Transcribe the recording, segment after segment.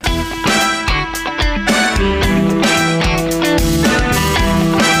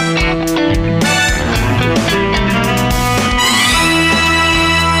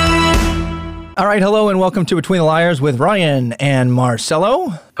Hello and welcome to Between the Liars with Ryan and Marcelo.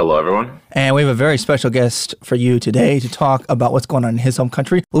 Hello, everyone. And we have a very special guest for you today to talk about what's going on in his home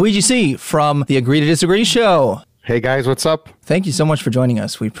country, Luigi C. from the Agree to Disagree show. Hey guys, what's up? Thank you so much for joining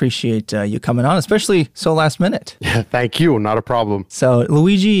us. We appreciate you coming on, especially so last minute. Yeah, thank you. Not a problem. So,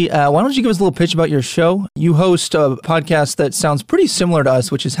 Luigi, why don't you give us a little pitch about your show? You host a podcast that sounds pretty similar to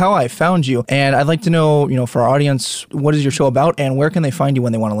us, which is how I found you. And I'd like to know, for our audience, what is your show about and where can they find you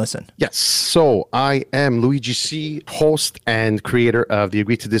when they want to listen? Yes. So I am Luigi C., host and creator of the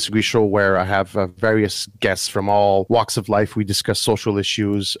Agree to Disagree show, where I have various guests from all walks of life. We discuss social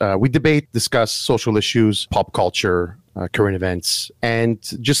issues. We debate, discuss social issues, pop culture, current events, and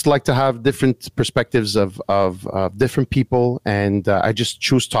just like to have different perspectives of different people. And I just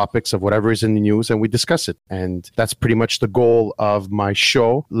choose topics of whatever is in the news and we discuss it. And that's pretty much the goal of my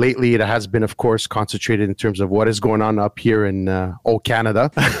show. Lately, it has been, of course, concentrated in terms of what is going on up here in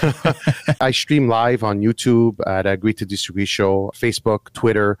Canada. I stream live on YouTube at Agree to Disagree show, Facebook,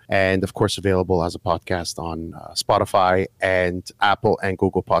 Twitter, and of course, available as a podcast on Spotify and Apple and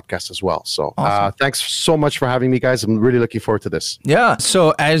Google Podcasts as well. So awesome. Thanks so much for having me, guys. I'm really looking forward to this. Yeah.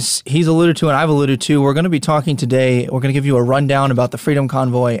 So as he's alluded to and I've alluded to, we're going to be talking today. We're going to give you a rundown about the Freedom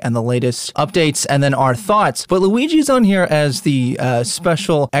Convoy and the latest updates and then our thoughts. But Luigi's on here as the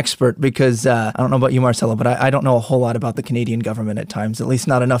special expert because I don't know about you, Marcelo, but I don't know a whole lot about the Canadian government at times, at least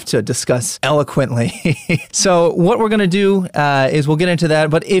not enough to discuss eloquently. So what we're going to do is we'll get into that.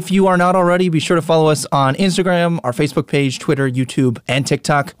 But if you are not already, be sure to follow us on Instagram, our Facebook page, Twitter, YouTube, and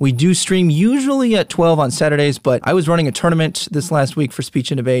TikTok. We do stream usually at 12 on Saturdays, but I was running a tournament this last week for speech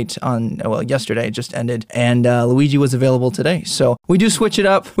and debate yesterday, it just ended, and Luigi was available today. So we do switch it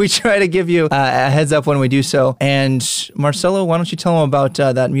up. We try to give you a heads up when we do so. And Marcelo, why don't you tell them about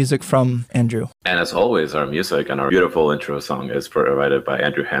that music from Andrew? And as always, our music and our beautiful intro song is provided by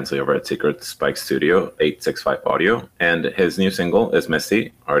Andrew Hansley over at Secret Spike Studio, 865 Audio. And his new single is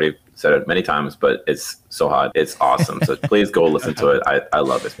Misty. Already said it many times, but it's so hot. It's awesome. So please go listen to it. I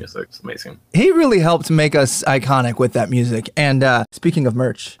love his music. It's amazing. He really helped make us iconic with that music. And speaking of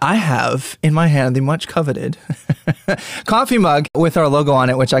merch, I have in my hand the much coveted coffee mug with our logo on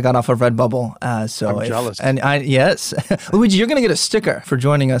it, which I got off of Redbubble. I'm jealous. And yes, Luigi, you're going to get a sticker for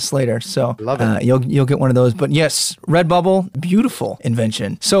joining us later. So love it. You'll get one of those. But yes, Redbubble, beautiful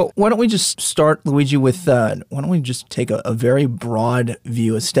invention. So why don't we just start, Luigi, with why don't we just take a very broad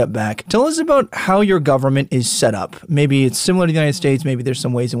view, a step back. Tell us about how your government is set up. Maybe it's similar to the United States. Maybe there's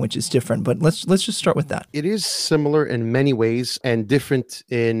some ways in which it's different, but let's just start with that. It is similar in many ways and different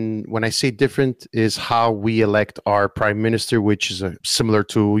when I say different is how we elect our prime minister, which is similar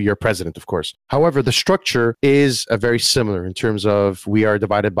to your president, of course. However, the structure is very similar in terms of we are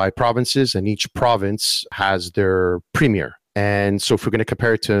divided by provinces and each province has their premier. And so if we're going to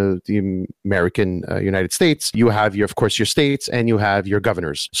compare it to the American United States, you have of course your states and you have your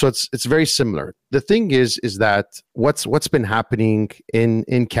governors. So it's very similar. The thing is that what's been happening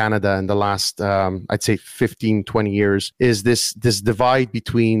in Canada in the last, I'd say 15, 20 years is this divide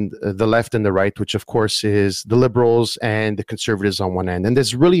between the left and the right, which of course is the liberals and the conservatives on one end. And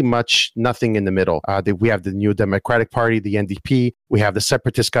there's really nothing in the middle. We have the New Democratic Party, the NDP. We have the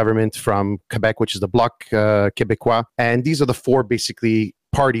separatist government from Quebec, which is the Bloc Québécois. And these are the four basically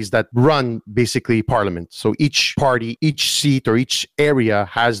parties that run basically parliament. So each party, each seat or each area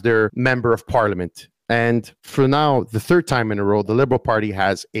has their member of parliament. And for now, the third time in a row, the Liberal Party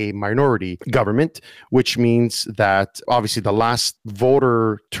has a minority government, which means that obviously the last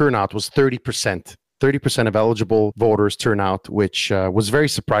voter turnout was 30%. 30% of eligible voters turnout, which was very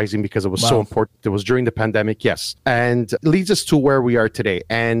surprising because it was so important. It was during the pandemic, yes. And it leads us to where we are today.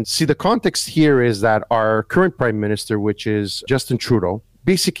 And see, the context here is that our current prime minister, which is Justin Trudeau,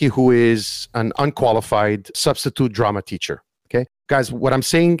 basically who is an unqualified substitute drama teacher. Okay, guys, what I'm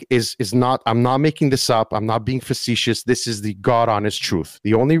saying is not, I'm not making this up. I'm not being facetious. This is the God honest truth.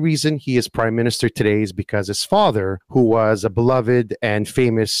 The only reason he is prime minister today is because his father, who was a beloved and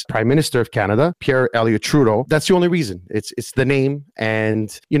famous prime minister of Canada, Pierre Elliott Trudeau, that's the only reason. It's the name.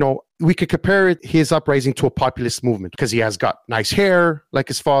 And, we could compare his uprising to a populist movement because he has got nice hair like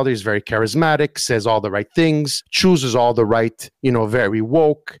his father. He's very charismatic, says all the right things, chooses all the right, very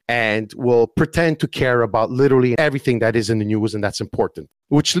woke, and will pretend to care about literally everything that is in the news and that's important.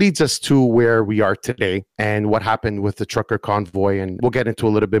 which leads us to where we are today and what happened with the trucker convoy. And we'll get into a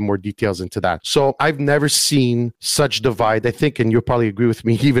little bit more details into that. So I've never seen such divide, I think, and you'll probably agree with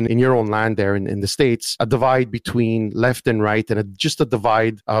me, even in your own land there in the States, a divide between left and right and just a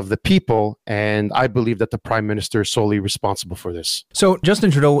divide of the people. And I believe that the prime minister is solely responsible for this. So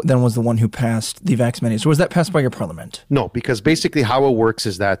Justin Trudeau then was the one who passed the vax mandates. Or was that passed by your parliament? No, because basically how it works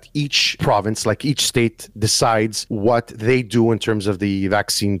is that each province, like each state, decides what they do in terms of the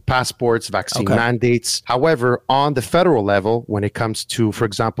vaccine passports, vaccine mandates. However, on the federal level, when it comes to, for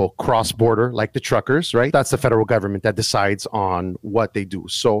example, cross-border, like the truckers, right? That's the federal government that decides on what they do.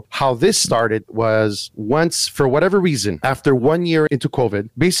 So how this started was once, for whatever reason, after 1 year into COVID,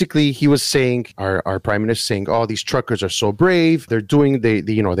 basically he was saying, our prime minister saying, oh, these truckers are so brave. They're doing,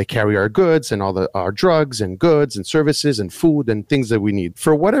 they carry our goods and our drugs and goods and services and food and things that we need.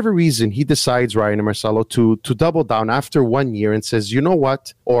 For whatever reason, he decides, Ryan and Marcelo, to double down after 1 year and says, you know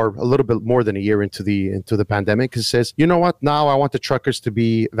what? Or a little bit more than a year into the pandemic, he says, you know what? Now I want the truckers to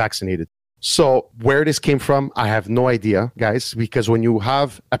be vaccinated. So where this came from, I have no idea, guys, because when you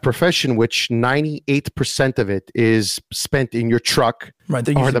have a profession which 98% of it is spent in your truck or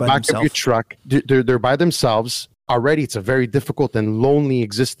the back of your truck, they're by themselves. Already, it's a very difficult and lonely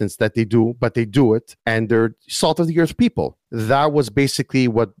existence that they do, but they do it, and they're salt of the earth people. That was basically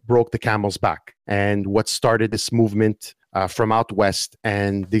what broke the camel's back and what started this movement from out west,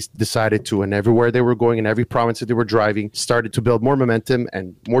 and they decided to, and everywhere they were going, in every province that they were driving, started to build more momentum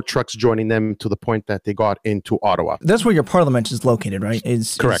and more trucks joining them to the point that they got into Ottawa. That's where your parliament is located, right?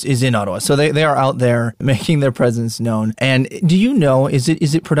 Correct. Is in Ottawa. So they are out there making their presence known. And do you know, is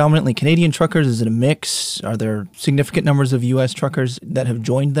it predominantly Canadian truckers? Is it a mix? Are there significant numbers of U.S. truckers that have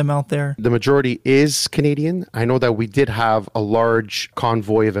joined them out there? The majority is Canadian. I know that we did have a large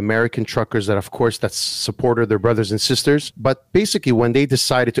convoy of American truckers that, of course, that supported their brothers and sisters. But basically, when they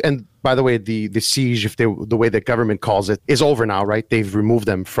decided to, and by the way, the siege, the way the government calls it, is over now, right? They've removed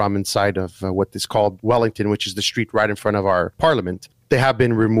them from inside of what is called Wellington, which is the street right in front of our parliament. They have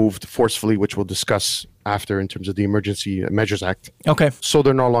been removed forcefully, which we'll discuss after in terms of the Emergency Measures Act. Okay. So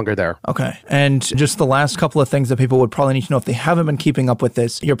they're no longer there. Okay. And just the last couple of things that people would probably need to know if they haven't been keeping up with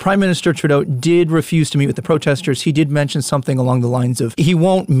this. Your Prime Minister Trudeau did refuse to meet with the protesters. He did mention something along the lines of he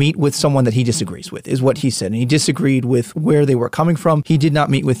won't meet with someone that he disagrees with, is what he said. And he disagreed with where they were coming from. He did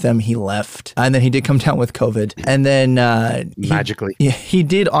not meet with them. He left. And then he did come down with COVID. And then magically, he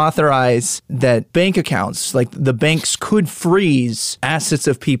did authorize that bank accounts, like the banks could freeze assets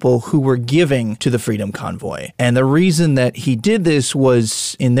of people who were giving to the Freedom Convoy. And the reason that he did this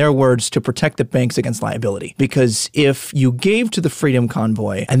was, in their words, to protect the banks against liability. Because if you gave to the Freedom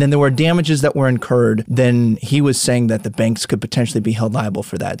Convoy and then there were damages that were incurred, then he was saying that the banks could potentially be held liable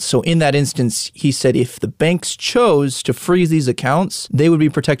for that. So in that instance, he said if the banks chose to freeze these accounts, they would be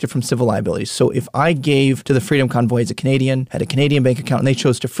protected from civil liability. So if I gave to the Freedom Convoy as a Canadian, had a Canadian bank account, and they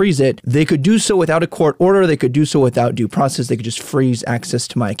chose to freeze it, they could do so without a court order. They could do so without due process. They could just freeze access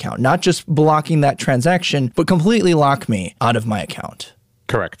to my account. Not just blocking that transaction, but completely lock me out of my account.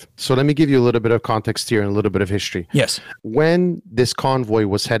 Correct. So let me give you a little bit of context here and a little bit of history. Yes. When this convoy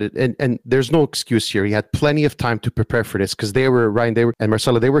was headed, and there's no excuse here, he had plenty of time to prepare for this because Ryan, and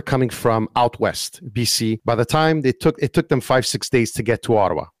Marcelo, they were coming from out west, BC. By the time it took them 5-6 days to get to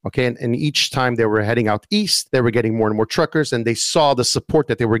Ottawa. Okay. And each time they were heading out east, they were getting more and more truckers, and they saw the support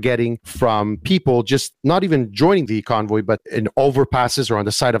that they were getting from people just not even joining the convoy, but in overpasses or on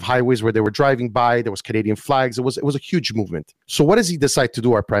the side of highways where they were driving by. There was Canadian flags. It was a huge movement. So what does he decide to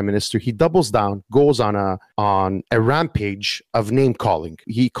do, our Prime Minister? He doubles down, goes on a rampage of name calling.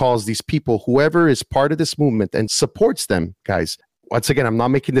 He calls these people, whoever is part of this movement and supports them, guys. Once again, I'm not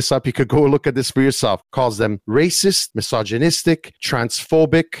making this up. You could go look at this for yourself. Calls them racist, misogynistic,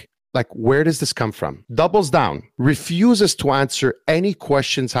 transphobic. Like, where does this come from? Doubles down, refuses to answer any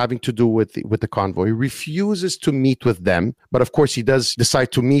questions having to do with the convoy, refuses to meet with them. But of course, he does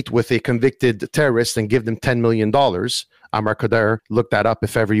decide to meet with a convicted terrorist and give them $10 million. Amar Khadr, look that up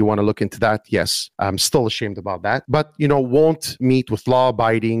if ever you want to look into that. Yes, I'm still ashamed about that. But, won't meet with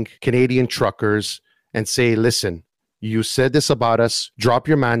law-abiding Canadian truckers and say, listen, you said this about us, drop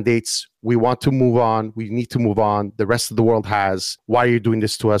your mandates. We want to move on. We need to move on. The rest of the world has. Why are you doing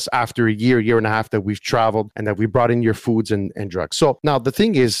this to us after a year and a half that we've traveled and that we brought in your foods and drugs? So now the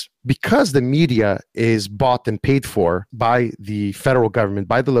thing is, because the media is bought and paid for by the federal government,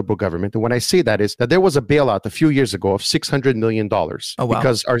 by the Liberal government, and when I say that is that there was a bailout a few years ago of $600 million. Oh, wow.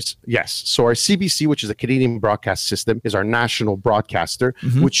 Because so our CBC, which is a Canadian broadcast system, is our national broadcaster,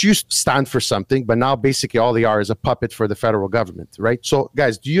 which used to stand for something, but now basically all they are is a puppet for the federal government, right? So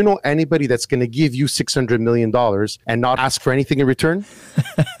guys, do you know anybody anybody that's going to give you $600 million and not ask for anything in return?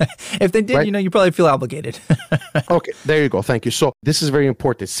 If they did, Right? you probably feel obligated. Okay, there you go. Thank you. So this is very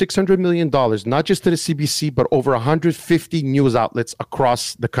important. $600 million, not just to the CBC, but over 150 news outlets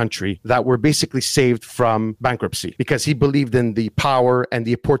across the country that were basically saved from bankruptcy because he believed in the power and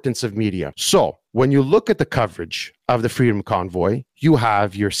the importance of media. So when you look at the coverage of the Freedom Convoy, you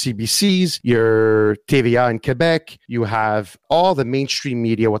have your CBCs, your TVA in Quebec, you have all the mainstream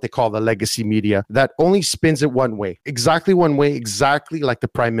media, what they call the legacy media, that only spins it one way, exactly like the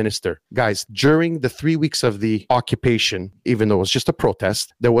Prime Minister. Guys, during the 3 weeks of the occupation, even though it was just a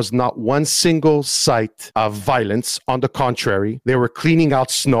protest, there was not one single sight of violence. On the contrary, they were cleaning out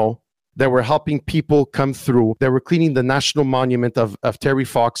snow. They were helping people come through. They were cleaning the National Monument of Terry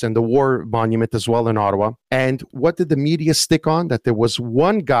Fox and the War Monument as well in Ottawa. And what did the media stick on? That there was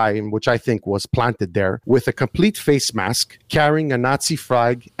one guy, which I think was planted there, with a complete face mask, carrying a Nazi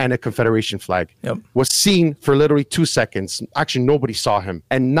flag and a Confederation flag. Yep. Was seen for literally 2 seconds. Actually, nobody saw him.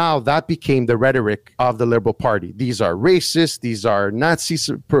 And now that became the rhetoric of the Liberal Party. These are racist. These are Nazis.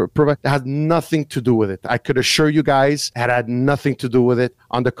 It had nothing to do with it. I could assure you guys, it had nothing to do with it.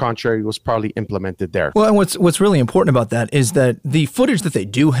 On the contrary, was probably implemented there. Well, and what's really important about that is that the footage that they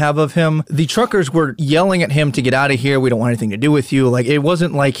do have of him, the truckers were yelling at him to get out of here. We don't want anything to do with you. Like, it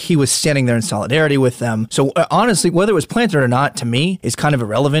wasn't like he was standing there in solidarity with them. So honestly, whether it was planted or not, to me, is kind of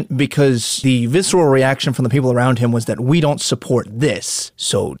irrelevant because the visceral reaction from the people around him was that we don't support this.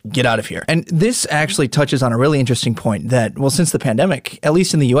 So get out of here. And this actually touches on a really interesting point that, well, since the pandemic, at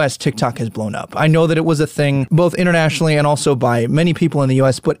least in the US, TikTok has blown up. I know that it was a thing both internationally and also by many people in the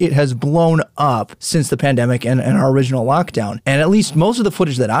US, but it has blown up since the pandemic and our original lockdown. And at least most of the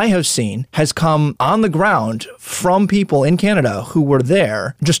footage that I have seen has come on the ground from people in Canada who were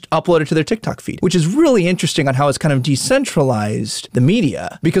there, just uploaded to their TikTok feed, which is really interesting on how it's kind of decentralized the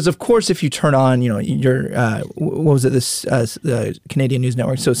media. Because of course, if you turn on, your, what was it, this Canadian News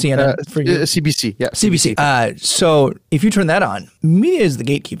Network, so CNN, CBC, yeah. CBC. So if you turn that on, media is the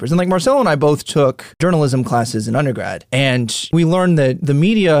gatekeepers. And like Marcelo and I both took journalism classes in undergrad, and we learned that the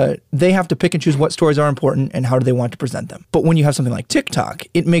media, they have to pick and choose what stories are important and how do they want to present them. But when you have something like TikTok,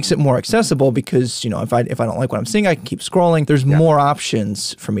 it makes it more accessible because, if I don't like what I'm seeing, I can keep scrolling. There's more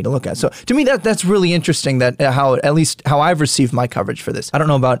options for me to look at. So to me, that's really interesting that at least how I've received my coverage for this. I don't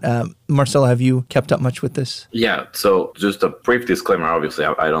know about Marcelo, have you kept up much with this? Yeah. So just a brief disclaimer. Obviously,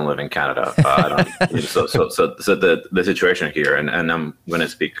 I don't live in Canada. So the situation here, and I'm going to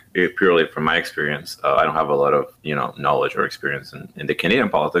speak purely from my experience. I don't have a lot of knowledge or experience in the Canadian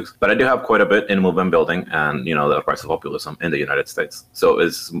politics, but I do have quite a bit in movement building and the rise of populism in the United States. So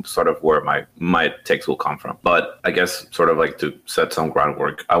it's sort of where my takes will come from. But I guess sort of like to set some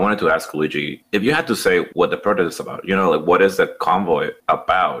groundwork, I wanted to ask Luigi, if you had to say what the protest is about, what is the convoy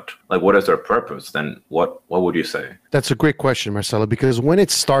about? Like, what is their purpose? Then what would you say? That's a great question, Marcelo, because when it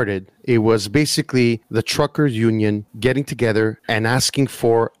started, it was basically the truckers union getting together and asking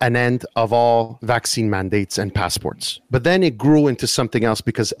for an end of all vaccine mandates and passports. But then it grew into something else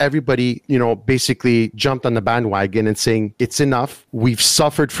because everybody, basically jumped on the bandwagon and saying, it's enough. We've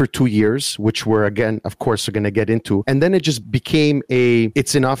suffered for 2 years, which we're, again, of course, are going to get into. And then it just became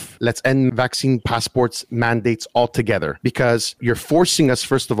it's enough. Let's end vaccine passports mandates altogether because you're forcing us,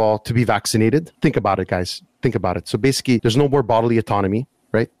 first of all, to be vaccinated. Think about it, guys. Think about it. So basically, there's no more bodily autonomy.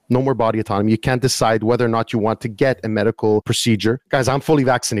 Right? No more body autonomy. You can't decide whether or not you want to get a medical procedure. Guys, I'm fully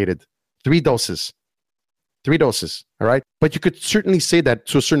vaccinated. 3 doses. 3 doses. All right. But you could certainly say that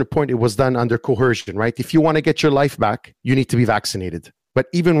to a certain point, it was done under coercion, right? If you want to get your life back, you need to be vaccinated. But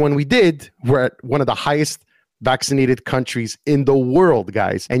even when we did, we're at one of the highest vaccinated countries in the world,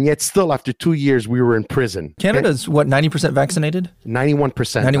 guys. And yet still after 2 years, we were in prison. Canada's what, 90% vaccinated? 91%.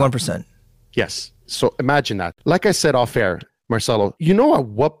 91%. Yes. So imagine that. Like I said off air, Marcelo, at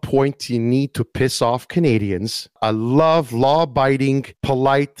what point you need to piss off Canadians, a law-abiding,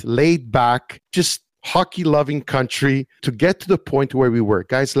 polite, laid-back, just hockey-loving country to get to the point where we were.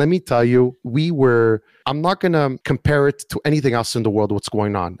 Guys, let me tell you, I'm not going to compare it to anything else in the world, what's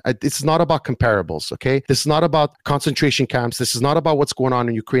going on. It's not about comparables, okay? This is not about concentration camps. This is not about what's going on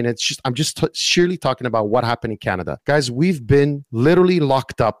in Ukraine. I'm just sheerly talking about what happened in Canada. Guys, we've been literally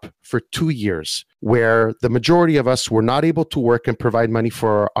locked up for 2 years where the majority of us were not able to work and provide money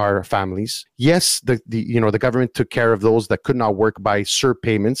for our families. Yes, the government took care of those that could not work by CERB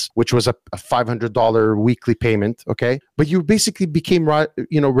payments, which was a $500 weekly payment, okay? But you basically became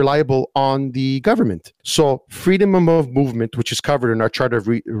reliable on the government. So freedom of movement, which is covered in our Charter of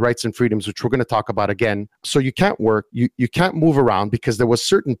Rights and Freedoms, which we're going to talk about again. So you can't work, you can't move around because there was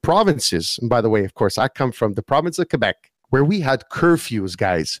certain provinces, and by the way, of course, I come from the province of Quebec, where we had curfews,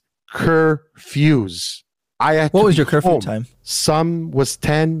 guys. curfews. What was your curfew time? Some was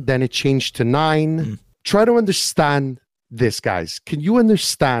 10, then it changed to 9. Try to understand this, guys. Can you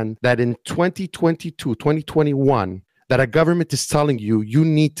understand that in 2022, 2021, that a government is telling you you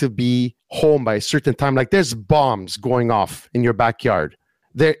need to be home by a certain time? Like there's bombs going off in your backyard.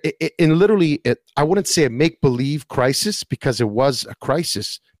 There, I wouldn't say a make-believe crisis because it was a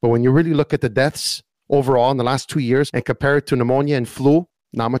crisis. But when you really look at the deaths overall in the last 2 years and compare it to pneumonia and flu,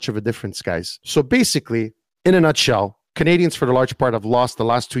 not much of a difference, guys. So basically, in a nutshell, Canadians for the large part have lost the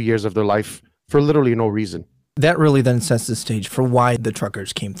last 2 years of their life for literally no reason. That really then sets the stage for why the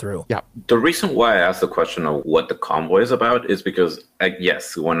truckers came through. Yeah. The reason why I asked the question of what the convoy is about is because,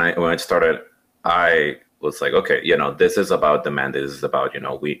 yes, when I started, I was like, okay, this is about the mandate. This is about,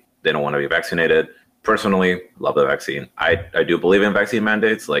 they don't want to be vaccinated. Personally, love the vaccine. I do believe in vaccine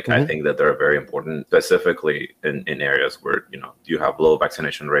mandates. I think that they're very important, specifically in areas where, you have low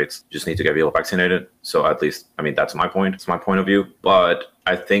vaccination rates. You just need to get people vaccinated. So at least, that's my point. It's my point of view. But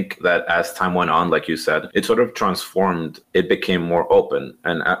I think that as time went on, like you said, it sort of transformed. It became more open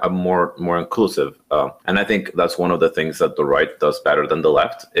and more inclusive. And I think that's one of the things that the right does better than the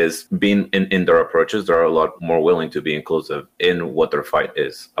left is being in their approaches. They're a lot more willing to be inclusive in what their fight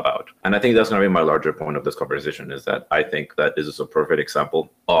is about. And I think that's going to be my larger point of this conversation is that I think that this is a perfect example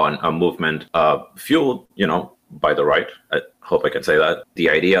on a movement fueled, by the right. I hope I can say that. The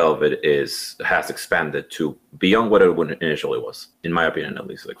idea of it has expanded to beyond what it initially was, in my opinion, at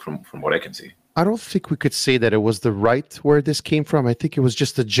least, from what I can see. I don't think we could say that it was the right where this came from. I think it was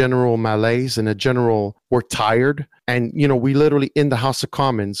just a general malaise and a general, we're tired. And, we literally in the House of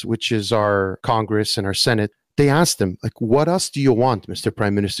Commons, which is our Congress and our Senate, they asked him, what else do you want, Mr.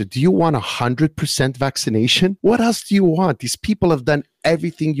 Prime Minister? Do you want 100% vaccination? What else do you want? These people have done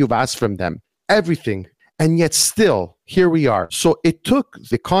everything you've asked from them, everything. And yet still, here we are. So it took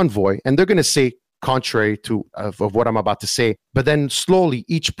the convoy, and they're going to say, contrary to of what I'm about to say, but then slowly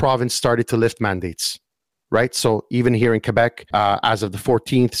each province started to lift mandates, right? So even here in Quebec, as of the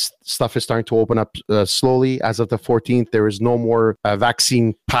 14th, stuff is starting to open up slowly. As of the 14th, there is no more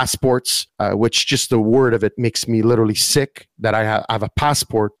vaccine passports, which just the word of it makes me literally sick, that I have a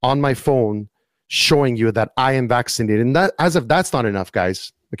passport on my phone showing you that I am vaccinated. And that, as if that's not enough,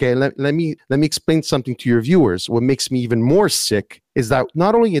 guys. Okay, let me explain something to your viewers. What makes me even more sick is that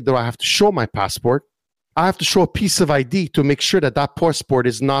not only do I have to show my passport, I have to show a piece of ID to make sure that that passport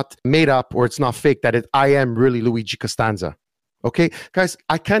is not made up or it's not fake, that I am really Luigi Costanza. Okay, guys,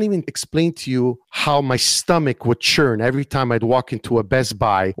 I can't even explain to you how my stomach would churn every time I'd walk into a Best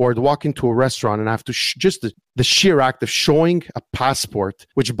Buy or I'd walk into a restaurant and I have to just the sheer act of showing a passport,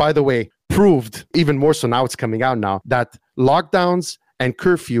 which, by the way, proved even more so now, it's coming out now, that lockdowns and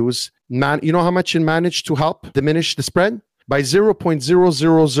curfews, you know how much it managed to help diminish the spread? By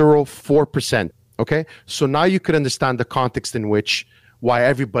 0.0004%. Okay? So now you could understand the context in which why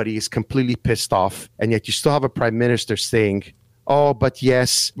everybody is completely pissed off, and yet you still have a prime minister saying, oh, but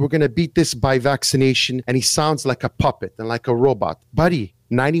yes, we're going to beat this by vaccination, and he sounds like a puppet and like a robot. Buddy,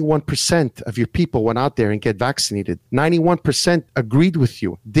 91% of your people went out there and get vaccinated. 91% agreed with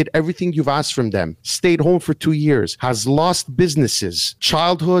you, did everything you've asked from them, stayed home for 2 years, has lost businesses,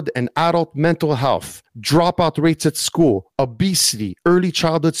 childhood and adult mental health, dropout rates at school, obesity, early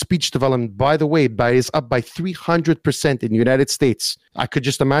childhood speech development, by the way, is up by 300% in the United States. I could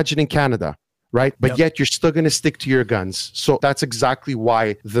just imagine in Canada. Right? But yet you're still going to stick to your guns. So that's exactly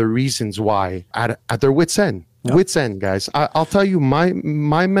why the reasons why at their wits' end. Yep. Wits' end, guys. I'll tell you, my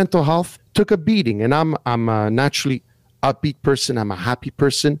mental health took a beating, and I'm a naturally upbeat person. I'm a happy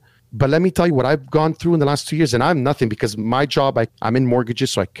person. But let me tell you what I've gone through in the last 2 years, and I'm nothing because my job, I'm in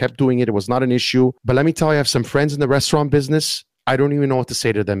mortgages, so I kept doing it. It was not an issue. But let me tell you, I have some friends in the restaurant business. I don't even know what to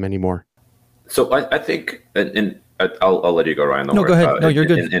say to them anymore. So I think, I'll let you go, Ryan. No, go ahead. No, you're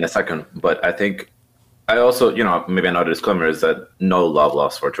good. In a second. But I think I also, maybe another disclaimer is that no love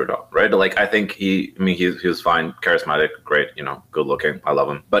lost for Trudeau, right? I think he was fine, charismatic, great, good looking. I love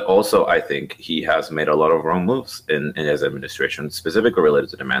him. But also, I think he has made a lot of wrong moves in his administration, specifically related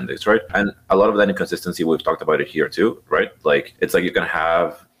to the mandates, right? And a lot of that inconsistency, we've talked about it here too, right? It's like you can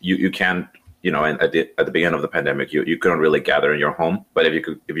have, you can't, and at the beginning of the pandemic, you couldn't really gather in your home. But if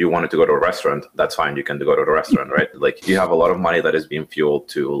you wanted to go to a restaurant, that's fine. You can go to the restaurant, right? You have a lot of money that is being fueled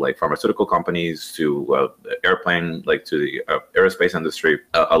to pharmaceutical companies, to airplane, to the aerospace industry.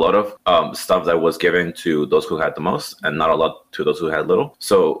 A lot of stuff that was given to those who had the most, and not a lot to those who had little.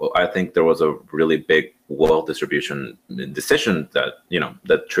 So I think there was a really big wealth distribution decision that,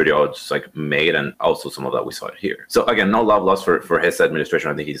 that Trudeau just like made, and also some of that we saw it here. So again, no love lost for his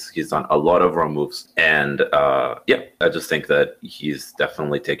administration. I think he's done a lot of wrong moves, and I just think that he's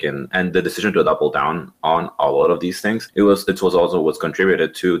definitely taken, and the decision to double down on a lot of these things, it was also what's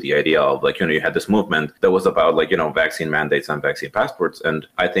contributed to the idea of like, you had this movement that was about like, vaccine mandates and vaccine passports. And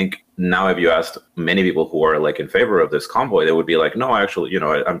I think now if you asked many people who are like in favor of this convoy, they would be like, no, actually,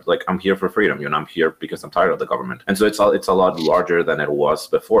 I'm here for freedom, I'm here because I'm tired of the government. And so it's a lot larger than it was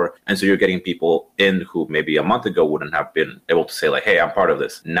before. And so you're getting people in who maybe a month ago wouldn't have been able to say like, hey, I'm part of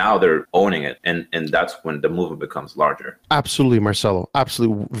this. Now they're owning it. And that's when the movement becomes larger. Absolutely, Marcelo.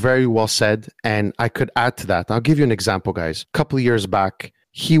 Absolutely. Very well said. And I could add to that. I'll give you an example, guys. A couple of years back,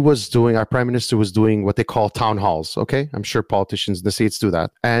 our prime minister was doing what they call town halls. Okay. I'm sure politicians in the States do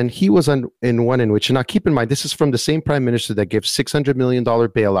that. And he was in one in which, and now keep in mind, this is from the same prime minister that gives $600 million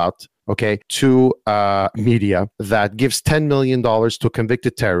bailout, okay, to media, that gives $10 million to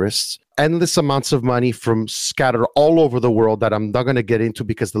convicted terrorists, endless amounts of money from scattered all over the world that I'm not going to get into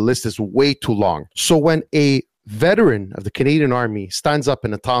because the list is way too long. So when a veteran of the Canadian Army stands up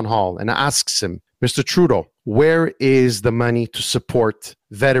in a town hall and asks him, Mr. Trudeau, where is the money to support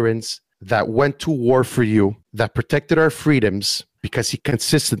veterans that went to war for you, that protected our freedoms? Because he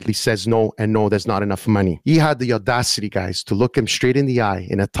consistently says no, and no, there's not enough money. He had the audacity, guys, to look him straight in the eye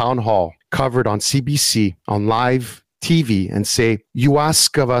in a town hall covered on CBC, on live TV, and say, you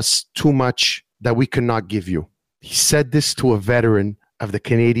ask of us too much that we cannot give you. He said this to a veteran of the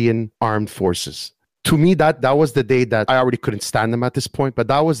Canadian Armed Forces. To me, that was the day that I already couldn't stand them at this point, but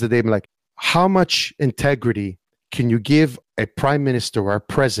that was the day I'm like, how much integrity can you give a prime minister or a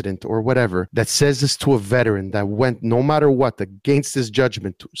president or whatever that says this to a veteran that went, no matter what, against his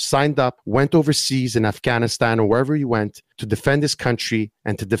judgment, signed up, went overseas in Afghanistan or wherever he went to defend his country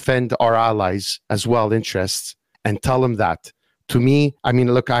and to defend our allies as well interests, and tell him that? To me, I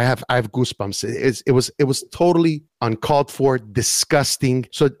mean, look, I have goosebumps. It was totally uncalled for, disgusting.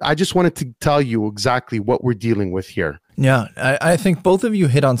 So I just wanted to tell you exactly what we're dealing with here. Yeah, I think both of you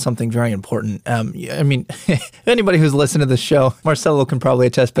hit on something very important. I mean, anybody who's listened to this show, Marcelo can probably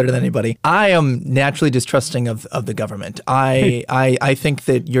attest better than anybody. I am naturally distrusting of the government. I think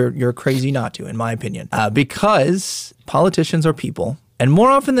that you're crazy not to, in my opinion, because politicians are people. And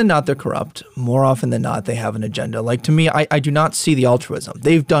more often than not, they're corrupt. More often than not, they have an agenda. Like, to me, I do not see the altruism.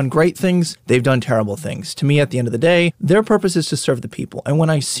 They've done great things. They've done terrible things. To me, at the end of the day, their purpose is to serve the people. And when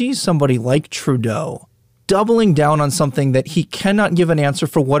I see somebody like Trudeau doubling down on something that he cannot give an answer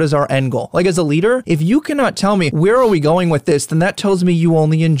for, what is our end goal? Like, as a leader, if you cannot tell me where are we going with this, then that tells me you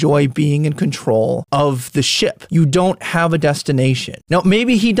only enjoy being in control of the ship. You don't have a destination. Now,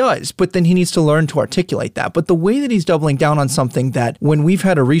 maybe he does, but then he needs to learn to articulate that. But the way that he's doubling down on something that, when we've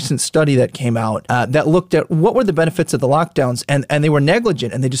had a recent study that came out that looked at what were the benefits of the lockdowns, and they were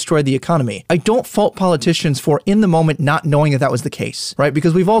negligent and they destroyed the economy. I don't fault politicians for, in the moment, not knowing that was the case, right?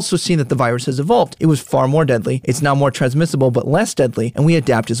 Because we've also seen that the virus has evolved. It was far more deadly. It's now more transmissible, but less deadly, and we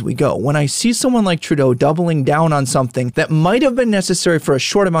adapt as we go. When I see someone like Trudeau doubling down on something that might have been necessary for a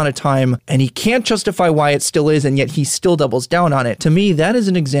short amount of time, and he can't justify why it still is, and yet he still doubles down on it, to me, that is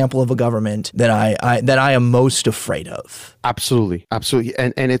an example of a government that I am most afraid of. Absolutely. Absolutely.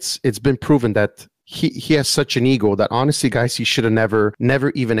 And it's been proven that he has such an ego that, honestly, guys, he should have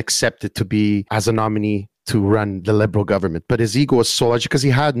never even accepted to be as a nominee to run the Liberal government. But his ego is so large because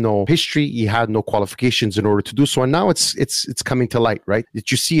he had no history, he had no qualifications in order to do so. And now it's coming to light, right? That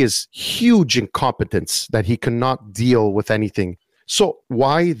you see his huge incompetence, that he cannot deal with anything. So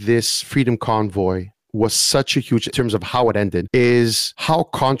why this Freedom Convoy was such a huge, in terms of how it ended, is how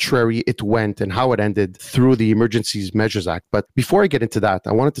contrary it went and how it ended through the Emergencies Measures Act. But before I get into that,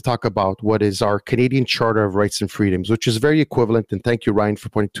 I wanted to talk about what is our Canadian Charter of Rights and Freedoms, which is very equivalent, and thank you, Ryan, for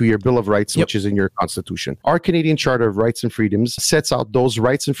pointing to your Bill of Rights, which is in your Constitution. Our Canadian Charter of Rights and Freedoms sets out those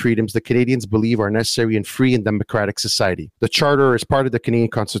rights and freedoms that Canadians believe are necessary in free and democratic society. The Charter is part of the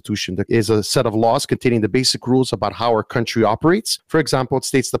Canadian Constitution. There is a set of laws containing the basic rules about how our country operates. For example, it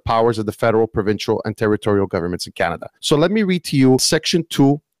states the powers of the federal, provincial, and territorial governments in Canada. So let me read to you Section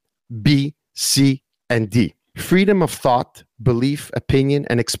 2, B, C, and D. Freedom of thought, belief, opinion,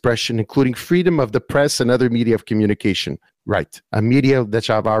 and expression, including freedom of the press and other media of communication. Right. A media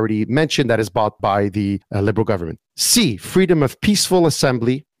that I've already mentioned that is bought by the Liberal government. C, freedom of peaceful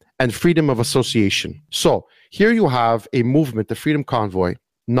assembly and freedom of association. So here you have a movement, the Freedom Convoy,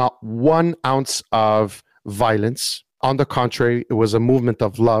 not 1 ounce of violence, On the contrary, it was a movement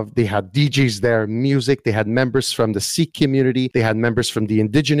of love. They had DJs there, music. They had members from the Sikh community. They had members from the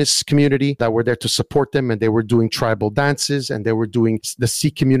indigenous community that were there to support them, and they were doing tribal dances, and the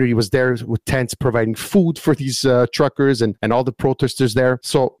Sikh community was there with tents providing food for these truckers and all the protesters there.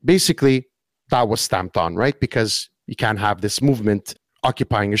 So basically, that was stamped on, right? Because you can't have this movement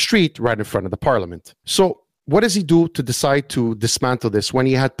occupying a street right in front of the parliament. So what does he do to decide to dismantle this when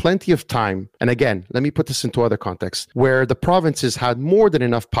he had plenty of time? And again, let me put this into other context, where the provinces had more than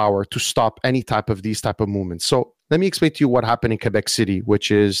enough power to stop any type of these type of movements. So let me explain to you what happened in Quebec City, which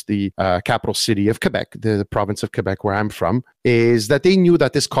is the capital city of Quebec, the province of Quebec where I'm from, is that they knew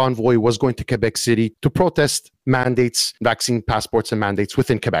that this convoy was going to Quebec City to protest mandates, vaccine passports and mandates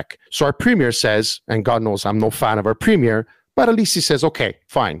within Quebec. So our premier says, and God knows I'm no fan of our premier, but at least he says, okay,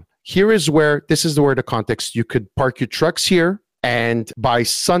 fine. This is where the context, you could park your trucks here, and by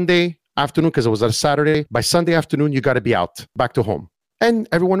Sunday afternoon, because it was a Saturday, by Sunday afternoon, you got to be out, back to home. And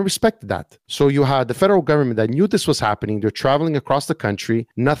everyone respected that. So you had the federal government that knew this was happening. They're traveling across the country.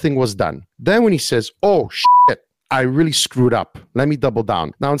 Nothing was done. Then when he says, oh, shit, I really screwed up. Let me double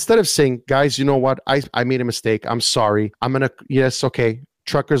down. Now, instead of saying, guys, you know what? I made a mistake. I'm sorry. Yes, okay.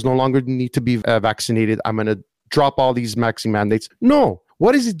 Truckers no longer need to be vaccinated. I'm going to drop all these vaccine mandates. No.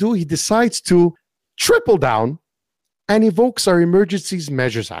 What does he do? He decides to triple down and evokes our Emergencies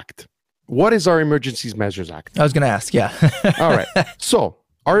Measures Act. What is our Emergencies Measures Act? I was going to ask, yeah. All right. So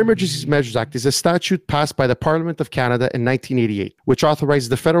our Emergencies Measures Act is a statute passed by the Parliament of Canada in 1988, which authorizes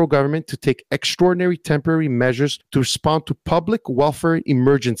the federal government to take extraordinary temporary measures to respond to public welfare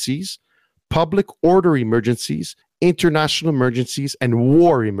emergencies, public order emergencies, international emergencies, and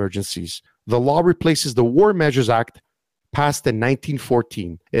war emergencies. The law replaces the War Measures Act, passed in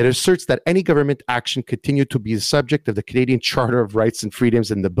 1914. It asserts that any government action continued to be the subject of the Canadian Charter of Rights and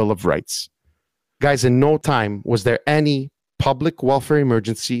Freedoms and the Bill of Rights. Guys, in no time was there any public welfare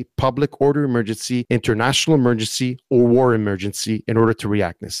emergency, public order emergency, international emergency, or war emergency in order to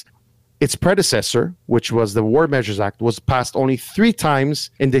react this. Its predecessor, which was the War Measures Act, was passed only 3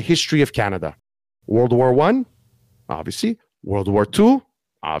 times in the history of Canada. World War I, obviously. World War II,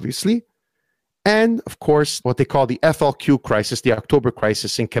 obviously. And, of course, what they call the FLQ crisis, the October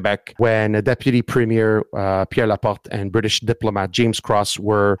crisis in Quebec, when Deputy Premier Pierre Laporte and British diplomat James Cross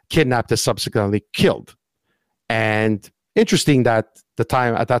were kidnapped and subsequently killed. And interesting that at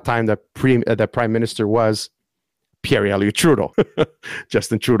that time, the Prime Minister was Pierre Elliott Trudeau,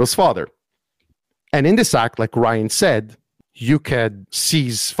 Justin Trudeau's father. And in this act, like Ryan said, you could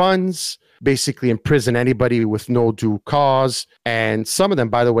seize funds, basically imprison anybody with no due cause. And some of them,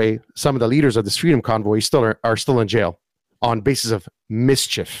 by the way, some of the leaders of this Freedom Convoy are still in jail on basis of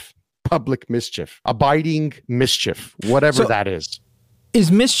mischief, public mischief, abiding mischief, whatever that is.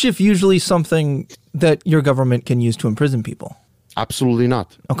 Is mischief usually something that your government can use to imprison people? Absolutely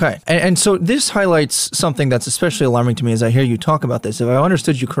not. Okay. And so this highlights something that's especially alarming to me as I hear you talk about this. If I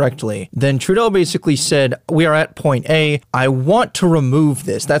understood you correctly, then Trudeau basically said, we are at point A. I want to remove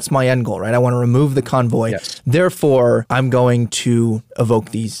this. That's my end goal, right? I want to remove the convoy. Yes. Therefore, I'm going to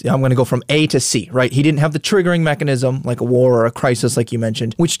evoke these. I'm going to go from A to C, right? He didn't have the triggering mechanism like a war or a crisis, like you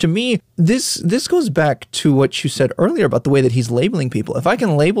mentioned, which to me, this goes back to what you said earlier about the way that he's labeling people. If I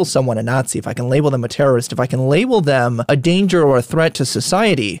can label someone a Nazi, if I can label them a terrorist, if I can label them a danger or a threat to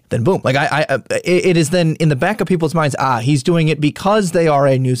society, then boom. Like it is then in the back of people's minds, he's doing it because they are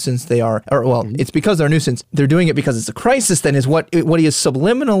a nuisance. It's because they're a nuisance. They're doing it because it's a crisis, then is what he is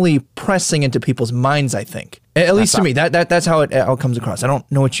subliminally pressing into people's minds, I think. At least to me, that's how it comes across. I don't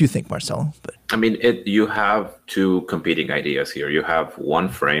know what you think, Marcelo. But I mean, you have 2 competing ideas here. You have one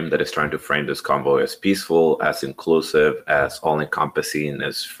frame that is trying to frame this convoy as peaceful, as inclusive, as all-encompassing,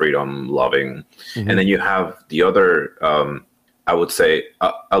 as freedom-loving. Mm-hmm. And then you have the other, I would say,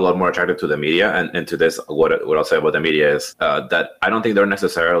 a lot more attractive to the media. And to this, what I'll say about the media is that I don't think they're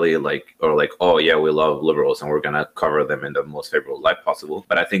necessarily oh, yeah, we love liberals and we're going to cover them in the most favorable light possible.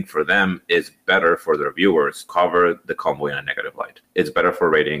 But I think for them, it's better for their viewers cover the convoy in a negative light. It's better for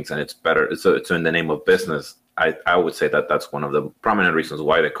ratings, and it's better. So in the name of business, I would say that that's one of the prominent reasons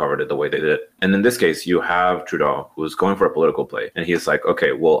why they covered it the way they did. And in this case, you have Trudeau, who's going for a political play. And he's like,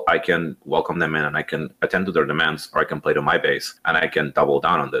 okay, well, I can welcome them in and I can attend to their demands, or I can play to my base and I can double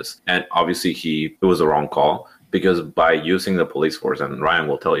down on this. And obviously it was a wrong call, because by using the police force, and Ryan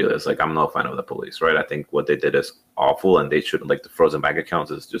will tell you this, like, I'm no fan of the police, right? I think what they did is awful, and they should, like, the frozen bank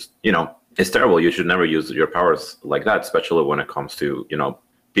accounts is just, it's terrible. You should never use your powers like that, especially when it comes to,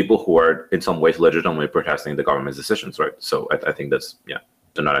 people who are in some ways legitimately protesting the government's decisions, right? So I think that's,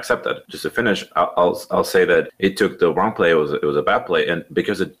 do not accept that. Just to finish, I'll say that it took the wrong play. It was a bad play, and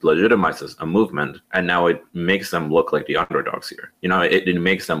because it legitimizes a movement, and now it makes them look like the underdogs here. It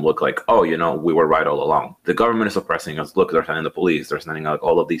makes them look like, oh, we were right all along. The government is oppressing us. Look, they're sending the police. They're sending out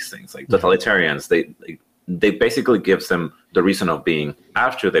all of these things, like totalitarians. They basically gives them the reason of being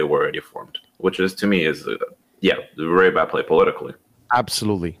after they were already formed, which is, to me, is a very bad play politically.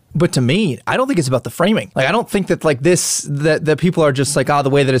 Absolutely. But to me, I don't think it's about the framing. Like, I don't think that that people are just like, the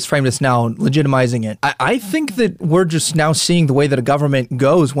way that it's framed is now legitimizing it. I think that we're just now seeing the way that a government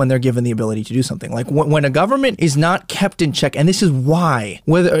goes when they're given the ability to do something. Like when a government is not kept in check, and this is why,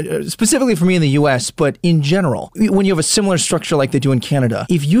 whether specifically for me in the US, but in general, when you have a similar structure like they do in Canada,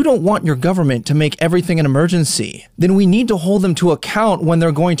 if you don't want your government to make everything an emergency, then we need to hold them to account when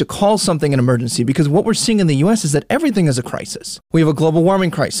they're going to call something an emergency. Because what we're seeing in the US is that everything is a crisis. We have a global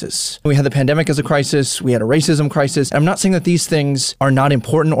warming crisis. We had the pandemic as a crisis. We had a racism crisis. I'm not saying that these things are not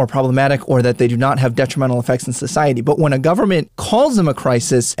important or problematic or that they do not have detrimental effects in society. But when a government calls them a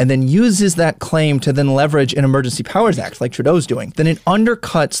crisis and then uses that claim to then leverage an Emergency Powers Act like Trudeau's doing, then it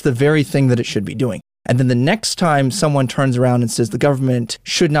undercuts the very thing that it should be doing. And then the next time someone turns around and says the government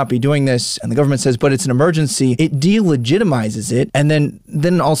should not be doing this, and the government says, but it's an emergency, it delegitimizes it. And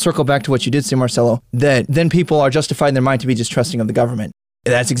then I'll circle back to what you did say, Marcelo, that then people are justified in their mind to be distrusting of the government.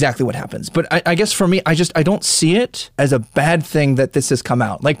 That's exactly what happens. But I guess for me, I don't see it as a bad thing that this has come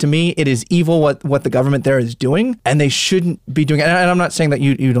out. Like, to me, it is evil what the government there is doing, and they shouldn't be doing it. And I'm not saying that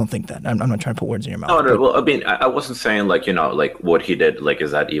you don't think that. I'm not trying to put words in your mouth. No. Well, I mean, I wasn't saying like what he did, like,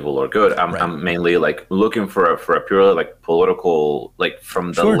 is that evil or good? I'm mainly like looking for a purely like political, like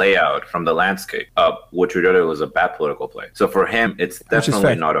from the layout, from the landscape. What Trudeau was a bad political play. So for him, it's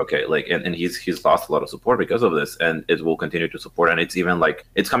definitely not okay. Like, and he's lost a lot of support because of this, and it will continue to support. And it's even like,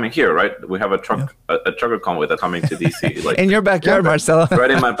 it's coming here, right? We have a trucker convoy that's coming to DC, like in your backyard, Marcelo.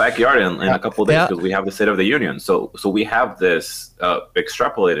 Right in my backyard in a couple of days, because we have the State of the Union. So we have this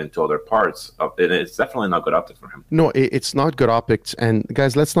extrapolated to other parts of it. It's definitely not good optics for him. No, it's not good optics. And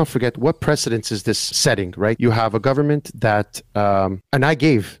guys, let's not forget what precedence is this setting, right? You have a government that, and I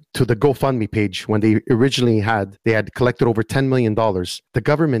gave to the GoFundMe page when they originally they had collected over $10 million. The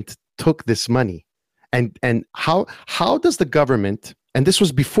government took this money, and how does the government, and this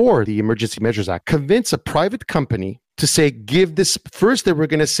was before the Emergency Measures Act, convince a private company to say, give this, first they were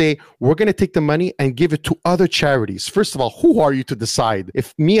going to say, we're going to take the money and give it to other charities. First of all, who are you to decide?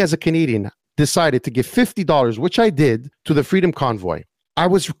 If me as a Canadian decided to give $50, which I did, to the Freedom Convoy, I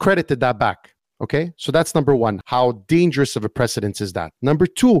was credited that back. Okay, so that's number one. How dangerous of a precedence is that? Number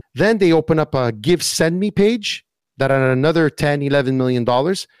two, then they open up a Give Send Me page that had another $10-11 million,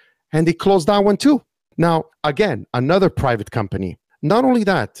 and they closed that one too. Now, again, another private company. Not only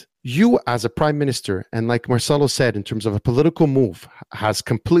that, you as a prime minister, and like Marcelo said, in terms of a political move, has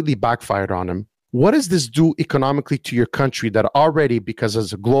completely backfired on him. What does this do economically to your country that already, because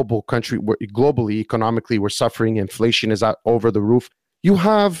as a global country, globally, economically, we're suffering, inflation is over the roof. You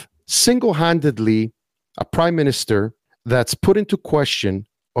have single-handedly a prime minister that's put into question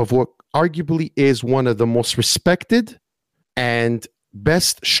of what arguably is one of the most respected and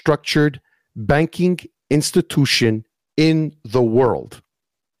best structured banking institution in the world.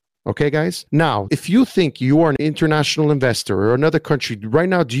 Okay, guys? Now, if you think you are an international investor or another country right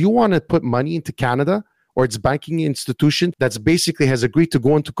now, do you want to put money into Canada or its banking institution that's basically has agreed to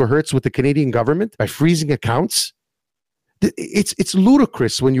go into cahoots with the Canadian government by freezing accounts? It's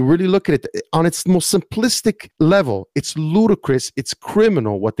ludicrous when you really look at it on its most simplistic level. It's ludicrous. It's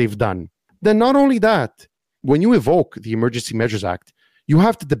criminal what they've done. Then not only that, when you evoke the Emergency Measures Act, you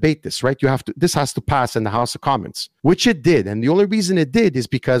have to debate this, right? This has to pass in the House of Commons, which it did. And the only reason it did is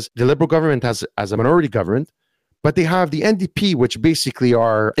because the Liberal government has a minority government, but they have the NDP, which basically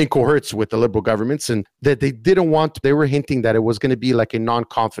are in cohorts with the Liberal governments, and that they were hinting that it was going to be like a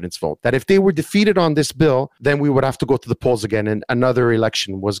non-confidence vote, that if they were defeated on this bill, then we would have to go to the polls again and another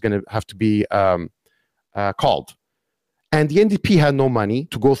election was going to have to be called. And the NDP had no money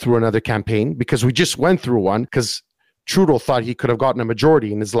to go through another campaign because we just went through one because Trudeau thought he could have gotten a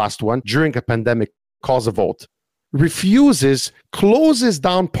majority in his last one during a pandemic, calls a vote, closes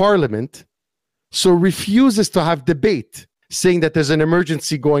down Parliament, so refuses to have debate, saying that there's an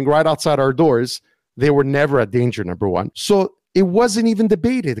emergency going right outside our doors. They were never a danger, number one. So it wasn't even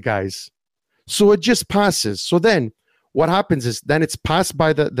debated, guys. So it just passes. So then what happens is then it's passed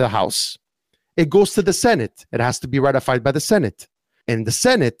by the House. It goes to the Senate. It has to be ratified by the Senate. In the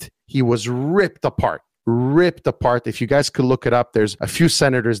Senate, he was ripped apart. If you guys could look it up, there's a few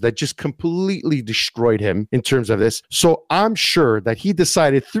senators that just completely destroyed him in terms of this. So I'm sure that he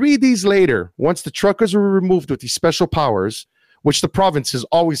decided 3 days later, once the truckers were removed with these special powers, which the provinces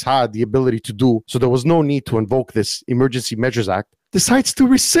always had the ability to do. So there was no need to invoke this Emergency Measures Act, decides to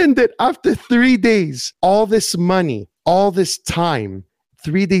rescind it after 3 days. All this money, all this time.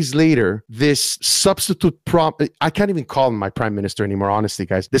 3 days later, this substitute I can't even call him my prime minister anymore, honestly,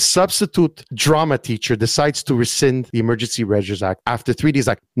 guys. The substitute drama teacher decides to rescind the Emergency Measures Act after 3 days.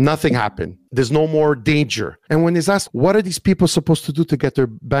 Like, nothing happened. There's no more danger. And when he's asked, what are these people supposed to do to get their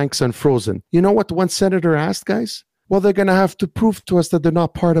banks unfrozen? You know what one senator asked, guys? Well, they're going to have to prove to us that they're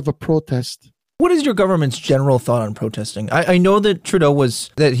not part of a protest. What is your government's general thought on protesting? I know that Trudeau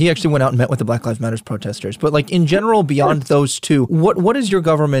that he actually went out and met with the Black Lives Matter protesters, but like in general, beyond those two, what is your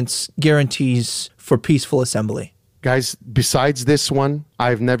government's guarantees for peaceful assembly? Guys, besides this one,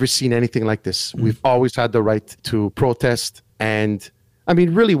 I've never seen anything like this. We've always had the right to protest. And I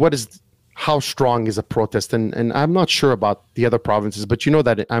mean, really, how strong is a protest? And I'm not sure about the other provinces, but you know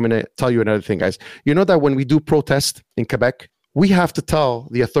that I'm going to tell you another thing, guys. You know that when we do protest in Quebec, we have to tell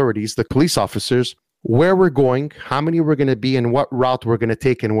the authorities, the police officers, where we're going, how many we're going to be, and what route we're going to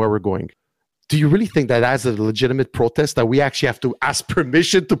take and where we're going. Do you really think that as a legitimate protest, that we actually have to ask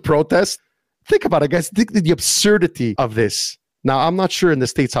permission to protest? Think about it, guys. Think of the absurdity of this. Now, I'm not sure in the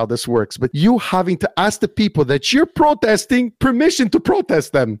States how this works, but you having to ask the people that you're protesting permission to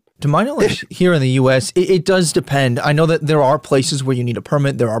protest them. To my knowledge, here in the U.S., it does depend. I know that there are places where you need a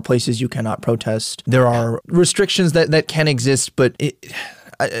permit. There are places you cannot protest. There are restrictions that can exist, but it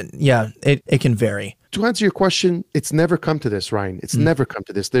can vary. To answer your question, it's never come to this, Ryan. It's never come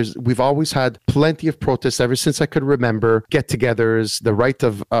to this. We've always had plenty of protests ever since I could remember, get-togethers, the right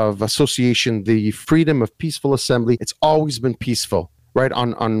of association, the freedom of peaceful assembly. It's always been peaceful, right,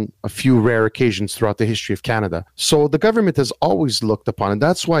 on a few rare occasions throughout the history of Canada. So the government has always looked upon it.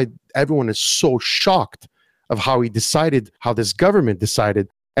 That's why everyone is so shocked of how this government decided.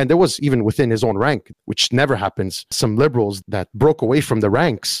 And there was, even within his own rank, which never happens, some liberals that broke away from the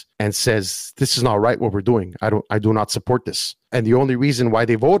ranks and says, this is not right what we're doing. I do not support this. And the only reason why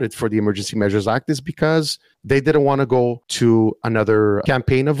they voted for the Emergency Measures Act is because they didn't want to go to another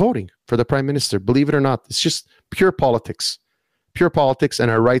campaign of voting for the prime minister. Believe it or not, it's just pure politics, and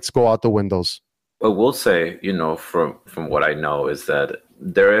our rights go out the windows. Well, we'll say, from what I know, is that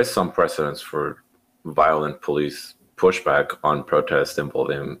there is some precedence for violent police pushback on protests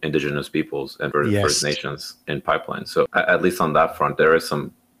involving Indigenous peoples and First Nations in pipelines. So at least on that front, there is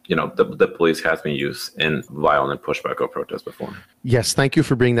some, the police has been used in violent pushback or protest before. Yes, thank you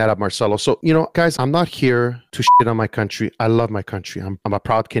for bringing that up, Marcelo. So, guys, I'm not here to shit on my country. I love my country. I'm a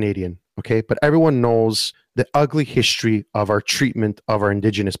proud Canadian, okay? But everyone knows the ugly history of our treatment of our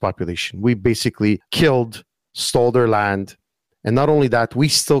Indigenous population. We basically killed, stole their land. And not only that, we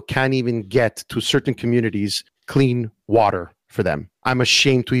still can't even get to certain communities clean water for them. I'm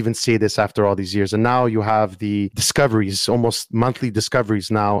ashamed to even say this after all these years. And now you have the discoveries, almost monthly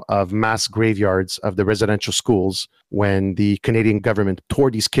discoveries now, of mass graveyards of the residential schools when the Canadian government tore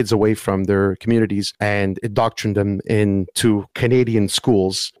these kids away from their communities and indoctrinated them into Canadian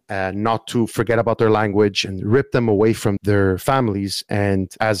schools, not to forget about their language, and rip them away from their families.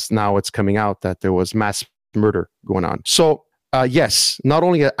 And as now it's coming out that there was mass murder going on. So yes, not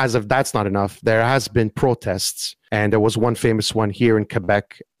only as if that's not enough, there has been protests. And there was one famous one here in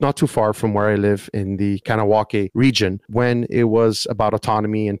Quebec, not too far from where I live in the Kahnawake region, when it was about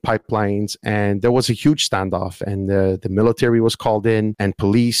autonomy and pipelines. And there was a huge standoff, and the military was called in, and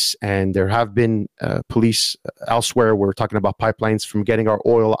police. And there have been police elsewhere. We're talking about pipelines from getting our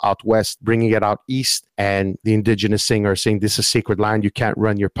oil out west, bringing it out east. And the Indigenous singer saying, this is sacred land. You can't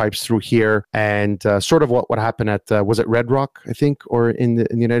run your pipes through here. And sort of what happened at, was it Red Rock, I think, or in the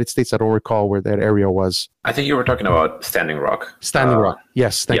United States? I don't recall where that area was. I think you were talking about Standing Rock. Standing Rock.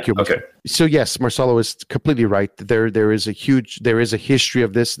 Yes, thank you. Okay. So yes, Marcelo is completely right. There is a history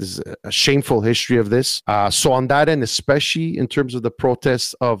of this. This is a shameful history of this. So on that end, especially in terms of the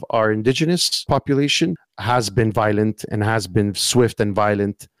protests of our Indigenous population, has been violent and has been swift and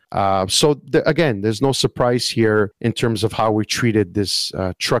violent. Again, there's no surprise here in terms of how we treated this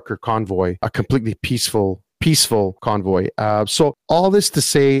trucker convoy, a completely peaceful convoy. So all this to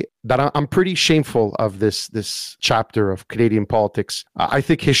say that I'm pretty shameful of this chapter of Canadian politics. I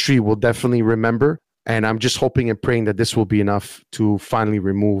think history will definitely remember, and I'm just hoping and praying that this will be enough to finally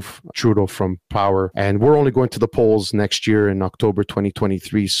remove Trudeau from power. And we're only going to the polls next year in October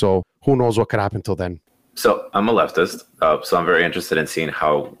 2023, so who knows what could happen till then. So I'm a leftist, so I'm very interested in seeing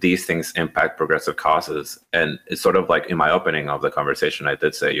how these things impact progressive causes. And it's sort of like in my opening of the conversation, I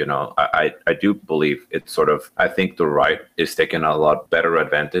did say, I do believe it's sort of, I think the right is taking a lot better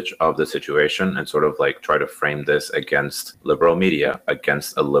advantage of the situation and sort of like try to frame this against liberal media,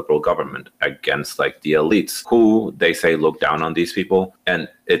 against a liberal government, against like the elites who they say look down on these people. And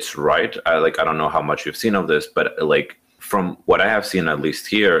it's right. I don't know how much you've seen of this, but like, from what I have seen, at least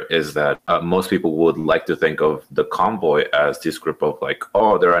here, is that most people would like to think of the convoy as this group of like,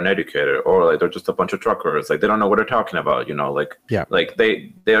 oh, they're uneducated, or like they're just a bunch of truckers, like they don't know what they're talking about, like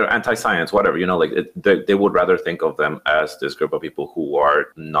they're anti-science, whatever, they would rather think of them as this group of people who are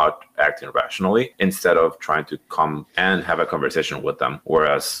not acting rationally instead of trying to come and have a conversation with them.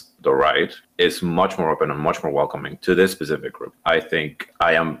 Whereas the right is much more open and much more welcoming to this specific group. I think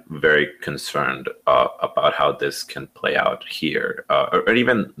I am very concerned about how this can play out here, or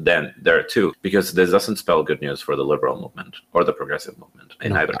even then there too, because this doesn't spell good news for the liberal movement or the progressive movement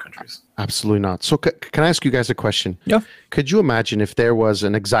in either countries. Absolutely not. So can I ask you guys a question? Yeah. Could you imagine if there was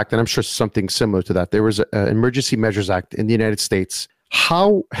an exact, and I'm sure something similar to that, there was an Emergency Measures Act in the United States,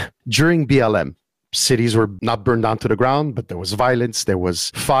 how during BLM, cities were not burned down to the ground, but there was violence, there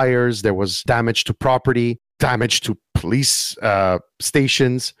was fires, there was damage to property, damage to police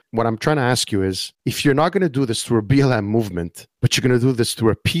stations. What I'm trying to ask you is, if you're not going to do this through a BLM movement, but you're going to do this through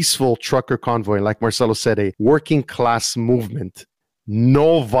a peaceful trucker convoy, like Marcelo said, a working class movement,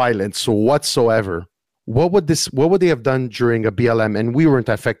 no violence whatsoever, what would they have done during a BLM? And we weren't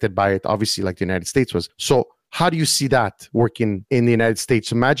affected by it, obviously, like the United States was. So how do you see that working in the United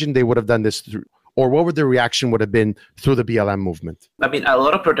States? Imagine they would have done this through, or what would the reaction would have been through the BLM movement? I mean, a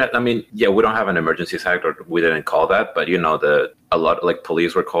lot of protest. I mean, yeah, we don't have an emergency act, or we didn't call that, but a lot like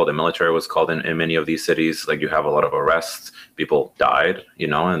police were called, the military was called in many of these cities. Like you have a lot of arrests. People died,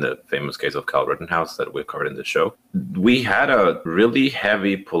 in the famous case of Kyle Rittenhouse that we've covered in the show. We had a really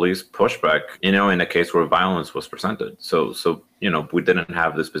heavy police pushback, in a case where violence was presented. So we didn't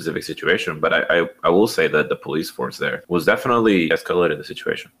have this specific situation, but I will say that the police force there was definitely escalated the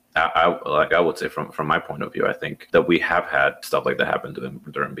situation. I would say from my point of view, I think that we have had stuff like that happen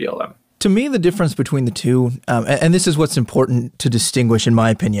during BLM. To me, the difference between the two, and this is what's important to distinguish, in my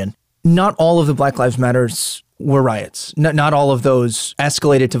opinion, not all of the Black Lives Matters were riots. Not all of those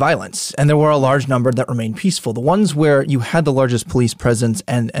escalated to violence. And there were a large number that remained peaceful. The ones where you had the largest police presence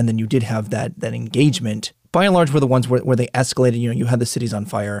and then you did have that engagement, by and large, were the ones where they escalated. You had the cities on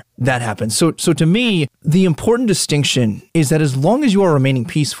fire. That happened. So to me, the important distinction is that as long as you are remaining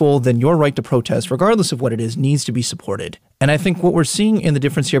peaceful, then your right to protest, regardless of what it is, needs to be supported. And I think what we're seeing in the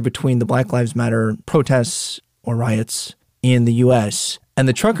difference here between the Black Lives Matter protests or riots in the U.S. and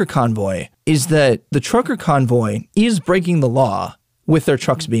the trucker convoy is that the trucker convoy is breaking the law with their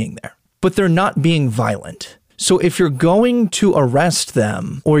trucks being there, but they're not being violent. So if you're going to arrest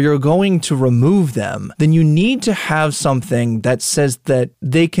them or you're going to remove them, then you need to have something that says that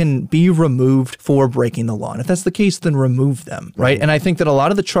they can be removed for breaking the law. And if that's the case, then remove them, right? And I think that a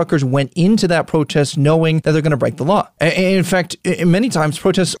lot of the truckers went into that protest knowing that they're going to break the law. And in fact, many times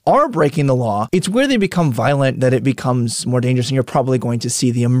protests are breaking the law. It's where they become violent that it becomes more dangerous, and you're probably going to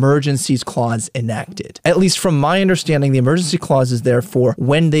see the emergencies clause enacted. At least from my understanding, the emergency clause is there for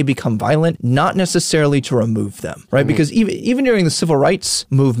when they become violent, not necessarily to remove them, right? Because even during the civil rights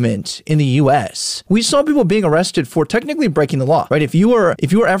movement in the U.S., we saw people being arrested for technically breaking the law, right? If you were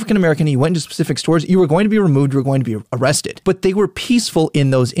African American and you went into specific stores, you were going to be removed, you were going to be arrested. But they were peaceful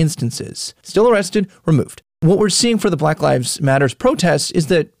in those instances. Still arrested, removed. What we're seeing for the Black Lives Matters protests is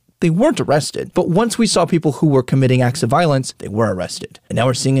that they weren't arrested. But once we saw people who were committing acts of violence, they were arrested. And now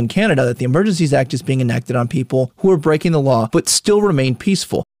we're seeing in Canada that the Emergencies Act is being enacted on people who are breaking the law, but still remain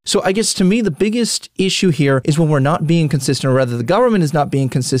peaceful. So I guess to me, the biggest issue here is when we're not being consistent, or rather the government is not being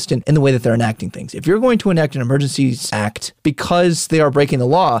consistent in the way that they're enacting things. If you're going to enact an Emergencies Act because they are breaking the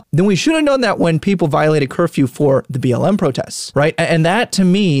law, then we should have done that when people violated curfew for the BLM protests, right? And that to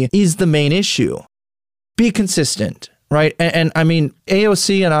me is the main issue. Be consistent. Right. And I mean,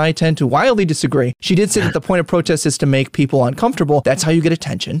 AOC and I tend to wildly disagree. She did say that the point of protest is to make people uncomfortable. That's how you get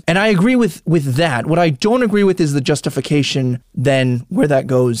attention. And I agree with that. What I don't agree with is the justification then where that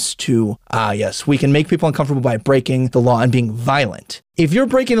goes to, yes, we can make people uncomfortable by breaking the law and being violent. If you're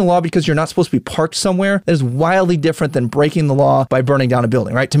breaking the law because you're not supposed to be parked somewhere, that is wildly different than breaking the law by burning down a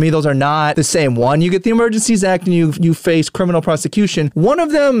building, right? To me, those are not the same. One, you get the Emergencies Act and you face criminal prosecution. One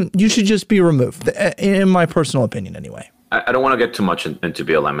of them, you should just be removed, in my personal opinion anyway. I don't want to get too much into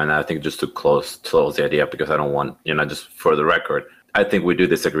BLM, and I think just to close the idea, because I don't want, just for the record, I think we do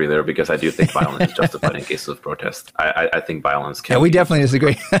disagree there because I do think violence is justified in cases of protest. I think violence can. Yeah, we definitely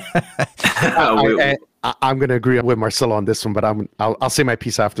disagree. I'm going to agree with Marcelo on this one, but I'll say my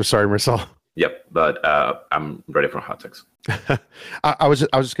piece after. Sorry, Marcelo. Yep, but I'm ready for hot takes. I was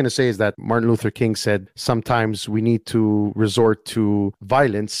just going to say is that Martin Luther King said sometimes we need to resort to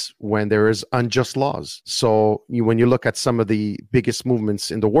violence when there is unjust laws. So when you look at some of the biggest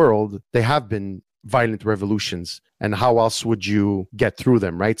movements in the world, they have been violent revolutions, and how else would you get through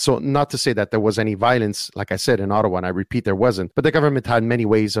them, right? So not to say that there was any violence, like I said, in Ottawa, and I repeat, there wasn't, but the government had many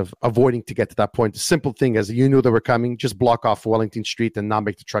ways of avoiding to get to that point. The simple thing is you knew they were coming, just block off Wellington Street and not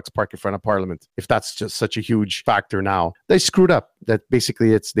make the trucks park in front of Parliament. If that's just such a huge factor now, they screwed up. That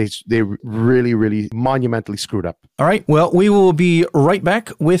basically they really, really monumentally screwed up. All right, well, we will be right back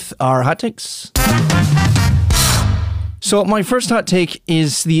with our hot takes. So my first hot take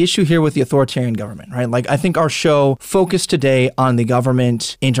is the issue here with the authoritarian government, right? Like, I think our show focused today on the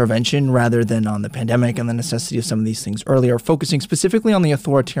government intervention rather than on the pandemic and the necessity of some of these things earlier, focusing specifically on the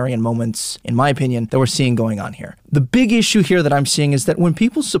authoritarian moments, in my opinion, that we're seeing going on here. The big issue here that I'm seeing is that when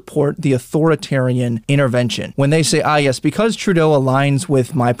people support the authoritarian intervention, when they say, yes, because Trudeau aligns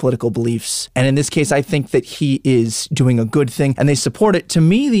with my political beliefs, and in this case, I think that he is doing a good thing, and they support it, to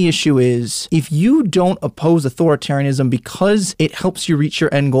me, the issue is, if you don't oppose authoritarianism because it helps you reach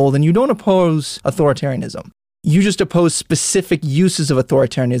your end goal, then you don't oppose authoritarianism. You just oppose specific uses of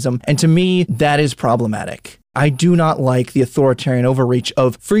authoritarianism, and to me, that is problematic. I do not like the authoritarian overreach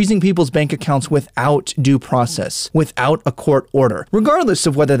of freezing people's bank accounts without due process, without a court order, regardless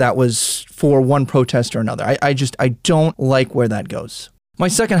of whether that was for one protest or another. I don't like where that goes. My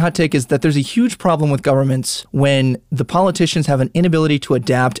second hot take is that there's a huge problem with governments when the politicians have an inability to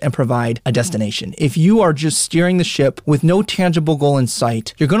adapt and provide a destination. If you are just steering the ship with no tangible goal in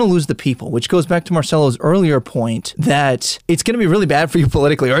sight, you're going to lose the people, which goes back to Marcelo's earlier point that it's going to be really bad for you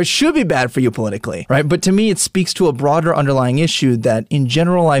politically, or it should be bad for you politically, right? But to me, it speaks to a broader underlying issue that in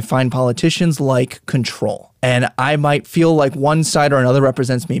general, I find politicians like control. And I might feel like one side or another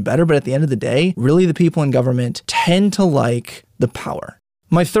represents me better, but at the end of the day, really the people in government tend to like the power.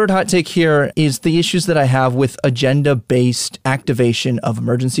 My third hot take here is the issues that I have with agenda-based activation of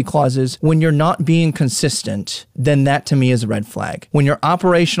emergency clauses. When you're not being consistent, then that to me is a red flag. When you're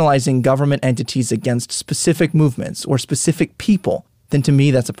operationalizing government entities against specific movements or specific people, then to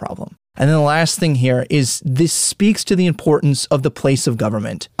me that's a problem. And then the last thing here is this speaks to the importance of the place of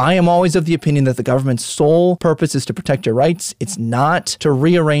government. I am always of the opinion that the government's sole purpose is to protect your rights. It's not to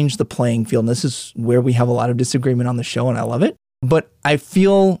rearrange the playing field. And this is where we have a lot of disagreement on the show, and I love it. But I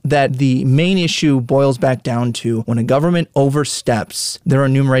feel that the main issue boils back down to when a government oversteps their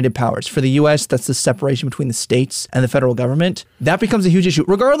enumerated powers. For the US, that's the separation between the states and the federal government. That becomes a huge issue,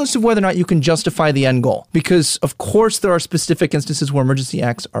 regardless of whether or not you can justify the end goal. Because, of course, there are specific instances where emergency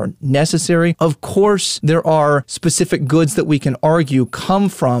acts are necessary. Of course, there are specific goods that we can argue come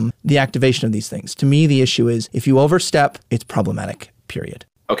from the activation of these things. To me, the issue is if you overstep, it's problematic, period.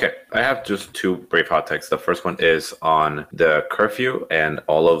 Okay, I have just two brief hot takes. The first one is on the curfew and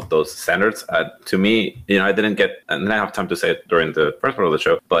all of those standards. To me, I didn't have time to say it during the first part of the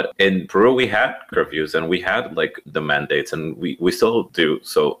show, but in Peru, we had curfews and we had like the mandates, and we still do.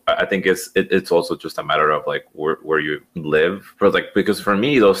 So I think it's also just a matter of like where you live. Because for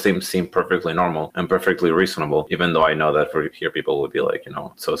me, those things seem perfectly normal and perfectly reasonable, even though I know that for here, people would be like,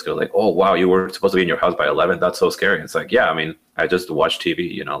 so it's like, oh, wow, you were supposed to be in your house by 11. That's so scary. It's like, yeah, I mean, I just watch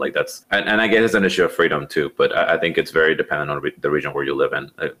TV, like that's, and I guess it's an issue of freedom too, but I think it's very dependent on the region where you live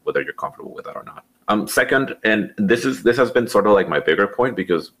in, whether you're comfortable with that or not. Second, and this has been sort of like my bigger point,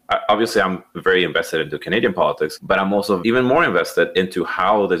 because obviously I'm very invested into Canadian politics, but I'm also even more invested into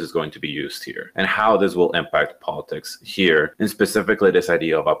how this is going to be used here and how this will impact politics here, and specifically this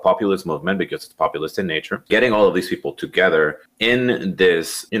idea of a populist movement, because it's populist in nature, getting all of these people together in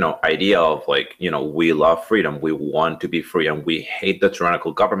this, idea of like, we love freedom, we want to be free, and we hate the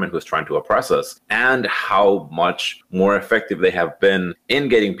tyrannical government who's trying to oppress us, and how much more effective they have been in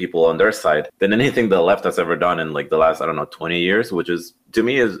getting people on their side than anything the left has ever done in like the last, 20 years, which is, to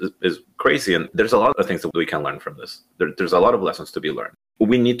me, is crazy. And there's a lot of things that we can learn from this. There's a lot of lessons to be learned.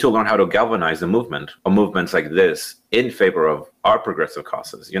 We need to learn how to galvanize a movement, or movements like this, in favor of our progressive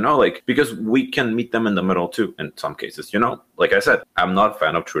causes, because we can meet them in the middle too, in some cases, like I said, I'm not a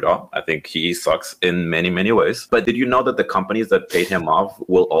fan of Trudeau. I think he sucks in many, many ways. But did you know that the companies that paid him off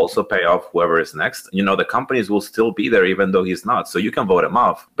will also pay off whoever is next? The companies will still be there even though he's not. So you can vote him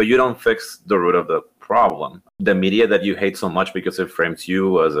off, but you don't fix the root of the problem. The media that you hate so much because it frames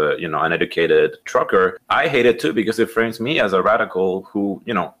you as a, uneducated trucker, I hate it too because it frames me as a radical who,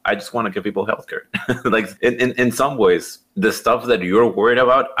 I just want to give people healthcare. Like in some ways, the stuff that you're worried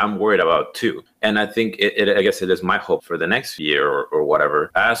about, I'm worried about too. And I think I guess it is my hope for the next year or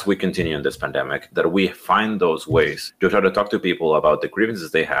whatever, as we continue in this pandemic, that we find those ways to try to talk to people about the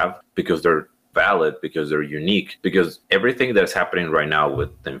grievances they have, because they're valid, because they're unique, because everything that's happening right now with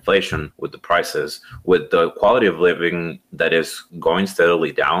the inflation, with the prices, with the quality of living that is going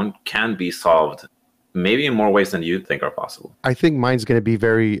steadily down can be solved maybe in more ways than you think are possible. I think mine's going to be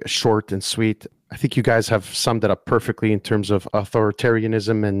very short and sweet. I think you guys have summed it up perfectly in terms of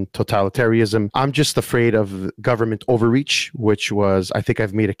authoritarianism and totalitarianism. I'm just afraid of government overreach, which was, I think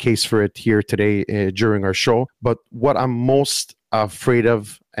I've made a case for it here today during our show. But what I'm most afraid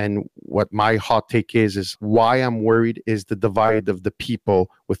of, and what my hot take is why I'm worried, is the divide of the people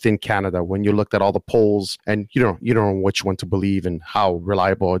within Canada. When you looked at all the polls, and you don't know which one to believe and how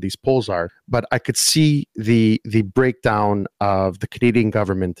reliable these polls are, but I could see the breakdown of the Canadian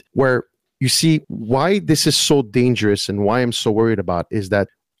government, where you see why this is so dangerous and why I'm so worried about is that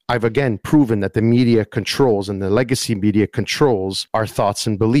I've again proven that the media controls, and the legacy media controls, our thoughts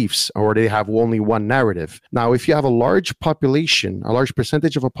and beliefs, or they have only one narrative. Now, if you have a large population, a large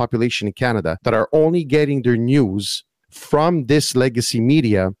percentage of a population in Canada that are only getting their news from this legacy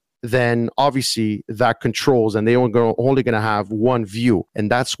media, then obviously that controls, and they're only going to have one view.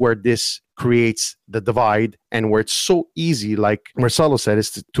 And that's where this creates the divide, and where it's so easy, like Marcelo said,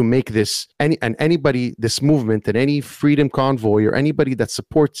 is to make this, anybody, this movement and any freedom convoy or anybody that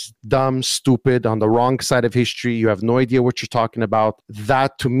supports dumb, stupid, on the wrong side of history, you have no idea what you're talking about.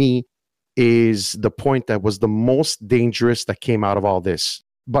 That to me is the point that was the most dangerous that came out of all this.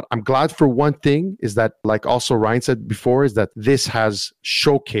 But I'm glad for one thing, is that, like also Ryan said before, is that this has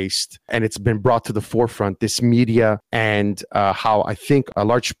showcased and it's been brought to the forefront, this media, and how I think a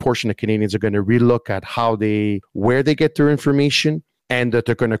large portion of Canadians are going to relook at where they get their information, and that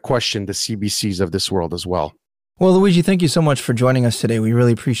they're going to question the CBCs of this world as well. Well, Luigi, thank you so much for joining us today. We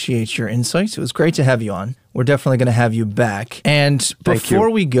really appreciate your insights. It was great to have you on. We're definitely going to have you back. And before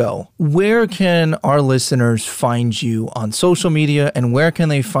we go, where can our listeners find you on social media, and where can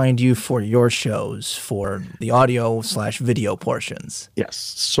they find you for your shows, for the audio/video portions? Yes.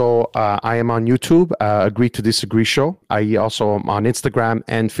 So I am on YouTube, Agree to Disagree Show. I also am on Instagram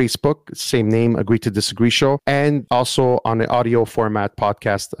and Facebook, same name, Agree to Disagree Show. And also on the audio format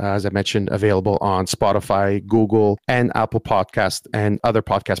podcast, as I mentioned, available on Spotify, Google, and Apple Podcast, and other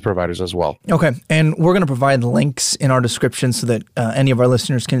podcast providers as well. Okay. And we're going to provide links in our description so that any of our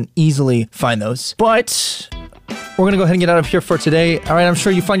listeners can easily find those. But we're going to go ahead and get out of here for today. All right, I'm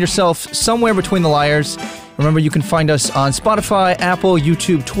sure you find yourself somewhere between the liars. Remember, you can find us on Spotify, Apple,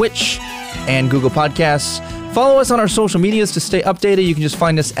 YouTube, Twitch, and Google Podcasts. Follow us on our social medias to stay updated. You can just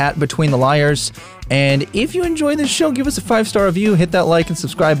find us at Between the Liars. And if you enjoy this show, give us a 5-star review, hit that like and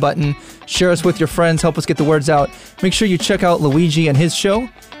subscribe button, share us with your friends, help us get the words out. Make sure you check out Luigi and his show,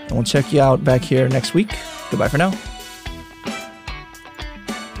 and we'll check you out back here next week. Goodbye for now.